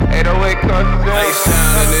Ice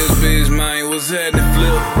shine in this bitch, man. What's happening,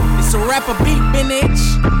 Flip? It's a rapper beat, bitch.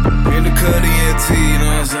 Indacut Ent, you know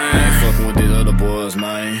what I'm saying? I ain't fucking with these other boys,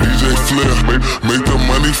 man. DJ Flip, make the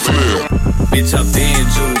money flip. Bitch, I been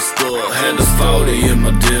juiced up, had the 40 in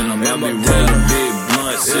my denim. I be rolling big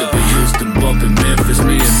blunt, sippin' Houston, bumpin Memphis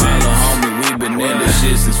Me and my little homie, we been in this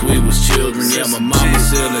shit since we was children. Yeah, my mama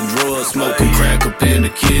sellin' drugs, smoking crack up in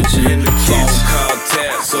the kitchen. Phone call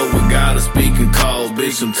tap, so we got a speaking call.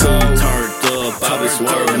 Bitch, I'm turned up, I be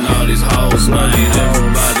swervin' all these hoes, man.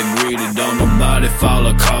 Everybody greedy, don't nobody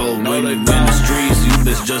follow code. When you in the streets, you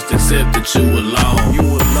bitch just accept that you alone. You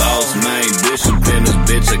a boss, man, bishop in this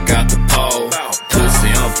bitch, I got the pole. Pussy,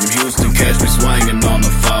 I'm from Houston, catch me swangin' on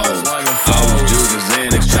the foes. I was Juggin,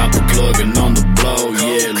 xanax, choppa, pluggin on the blow.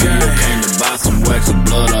 Yeah, Leo came to buy some wax of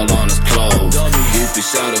blood all on his clothes. If he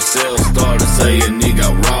shot a cell, started saying he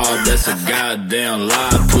got robbed. That's a goddamn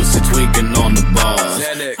lie, pussy tweakin on the bars.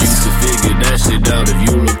 Used to figure that shit out if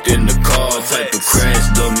you looked in the car. Type of crash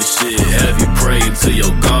dummy shit, have you praying to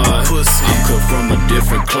your God. I'm cut from a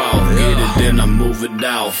different cloth, get it then I move it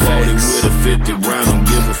out. 40 with a 50 round, don't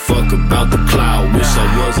give a fuck about the clout. Wish I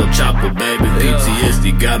was a chopper, baby.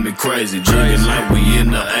 Ptsd got me crazy, juggin like we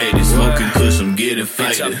in the 80s. Smokin kush, I'm getting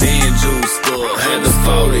faded. I been juiced up, had the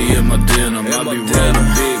 40 in my denim. I be rolling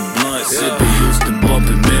big blunt, sippin' Houston,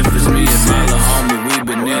 bumpin Memphis Me and my little homie, we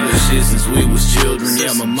been in this shit since we was children.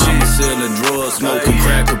 Yeah, my mama sellin' drugs, smoking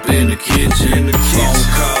crack up in the kitchen. Phone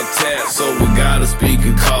call tap, so we got a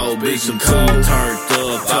speaking call. Bitch, I'm turned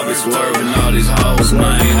up, I be swervin' all these hoes,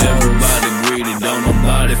 man. Everybody greedy, don't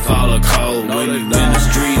nobody follow code. When you in the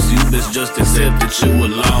streets, you bitch just accept that you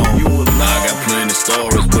alone. I got plenty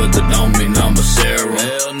stories, but that don't mean I'ma share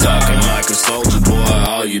them. Talkin like a soldier, boy,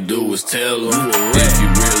 all you do is tell them. If you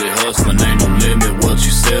really hustlin', ain't no limit what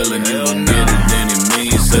you sellin'. You gon' get it any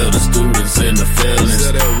means, sell the students and the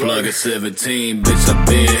felons. Pluggin 17, bitch, I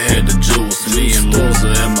been had the juice. Me and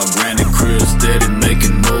losa at my granny crib, steady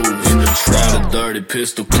making moves. In the trap, a dirty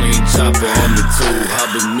pistol, clean choppa on the tube. I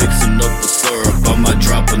been mixing up the syrup, I might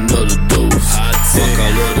drop another deuce. Fuck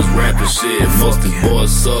all of this rapping shit, most these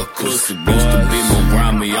boys suck. Pussy used to be more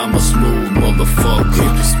grimy, I'm a smooth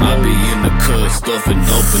motherfucker. I be in the cut, stuffing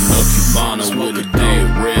open up Cubana with a dead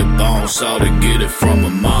red bone. Shout to get it from a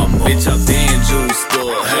mama. Bitch, I been juiced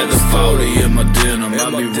up, had the 40 in my denim. I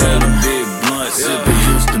be rolling big blunt, sippin'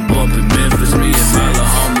 Houston, bumpin Memphis Me and my little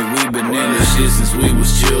homie, we been in this shit since we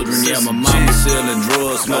was children. Yeah, my mama sellin'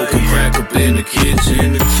 drugs, smoking crack up in the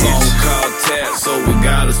kitchen. Phone call tap, so we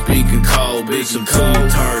got a speaking call. Bitch, I'm turned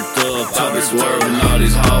up, I be swervin' all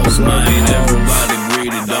these hoes, man. Everybody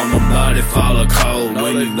greedy, don't nobody follow code.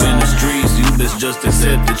 When you in the streets, you bitch just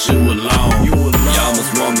accept that you alone. Y'all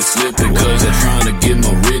must want me slippin', cause they're trying to get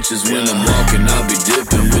my riches. When I'm walking, I be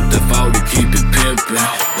dippin' with the 40, keep it pimpin'.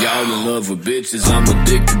 Y'all in love with bitches, I'm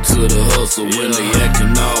addicted to the hustle. When they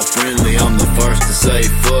actin' all friendly, I'm the first to say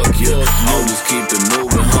fuck you. Always keep it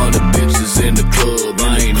moving, 100 bitches in the club.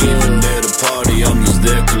 I ain't even there to party, I'm just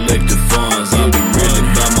there collecting funds. I be really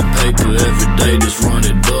by my paper every day, just run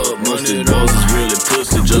it up. Most of these boys is really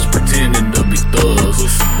pussy, just pretending to be thugs.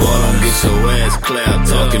 Boy, don't get your ass clout,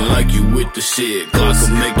 talking like you with the shit. Clock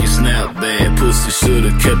will make you snap bad, pussy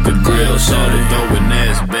should've kept the grill. Shawty throwing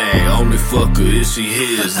ass bag, only fuck her if she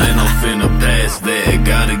his. Then I'm finna pass that,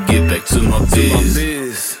 gotta get back to my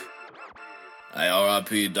biz. Hey,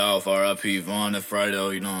 R.I.P. Dolph, R.I.P. Vaughn and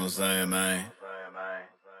Fredo, you know what I'm saying, man?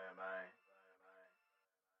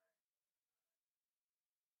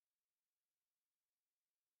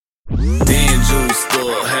 Been juiced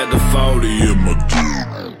up, had the 40 in my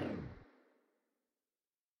dick.